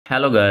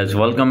Hello guys,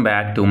 welcome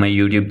back to my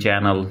YouTube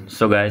channel.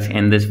 So guys,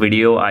 in this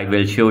video I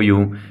will show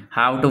you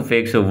how to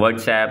fix a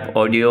WhatsApp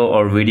audio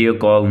or video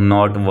call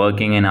not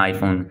working in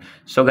iPhone.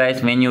 So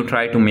guys, when you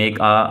try to make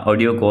a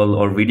audio call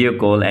or video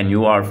call and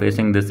you are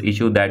facing this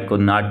issue that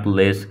could not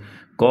place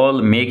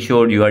call, make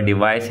sure your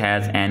device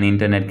has an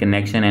internet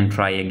connection and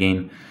try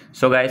again.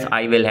 So guys,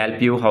 I will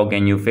help you how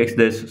can you fix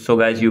this. So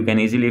guys, you can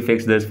easily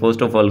fix this. First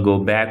of all, go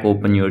back,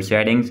 open your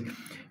settings.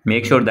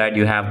 Make sure that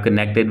you have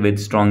connected with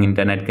strong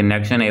internet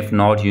connection. If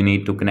not, you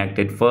need to connect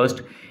it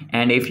first.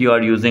 And if you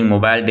are using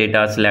mobile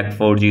data, select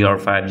 4G or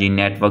 5G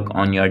network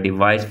on your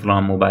device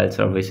from mobile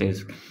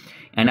services.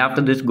 And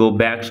after this, go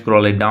back,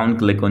 scroll it down,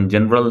 click on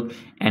general.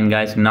 And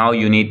guys, now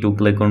you need to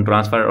click on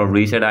transfer or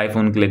reset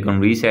iPhone, click on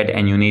reset,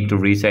 and you need to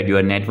reset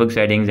your network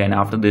settings. And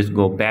after this,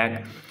 go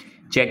back,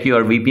 check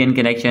your VPN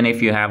connection.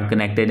 If you have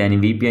connected any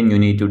VPN, you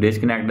need to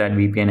disconnect that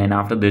VPN. And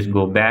after this,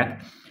 go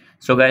back.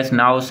 So guys,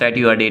 now set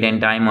your date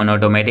and time on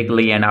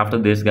automatically. And after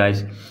this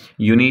guys,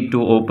 you need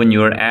to open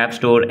your app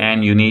store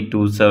and you need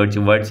to search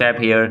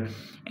WhatsApp here,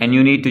 and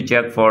you need to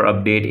check for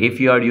update. If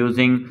you are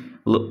using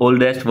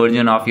oldest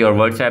version of your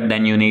WhatsApp,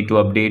 then you need to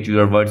update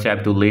your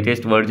WhatsApp to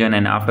latest version.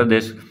 And after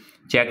this,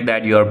 check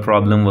that your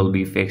problem will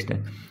be fixed.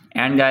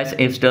 And guys,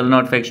 if still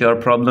not fix your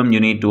problem, you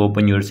need to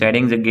open your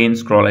settings again,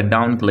 scroll it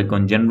down, click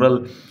on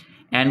general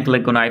and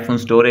click on iPhone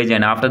storage.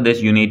 And after this,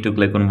 you need to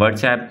click on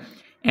WhatsApp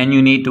and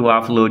you need to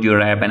offload your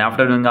app. And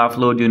after doing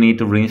offload, you need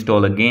to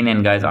reinstall again.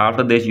 And guys,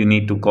 after this, you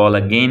need to call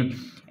again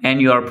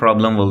and your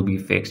problem will be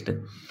fixed.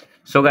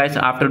 So guys,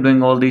 after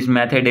doing all these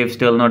methods, if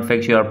still not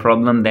fix your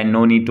problem, then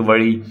no need to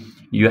worry.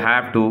 You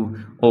have to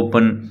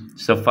open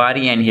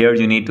Safari and here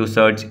you need to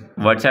search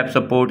WhatsApp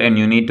support and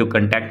you need to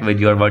contact with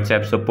your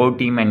WhatsApp support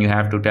team and you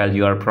have to tell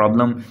your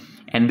problem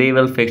and they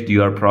will fix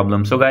your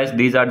problem. So guys,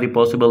 these are the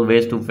possible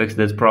ways to fix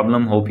this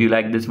problem. Hope you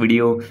like this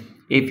video.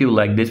 If you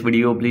like this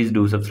video, please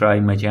do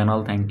subscribe my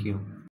channel. Thank you.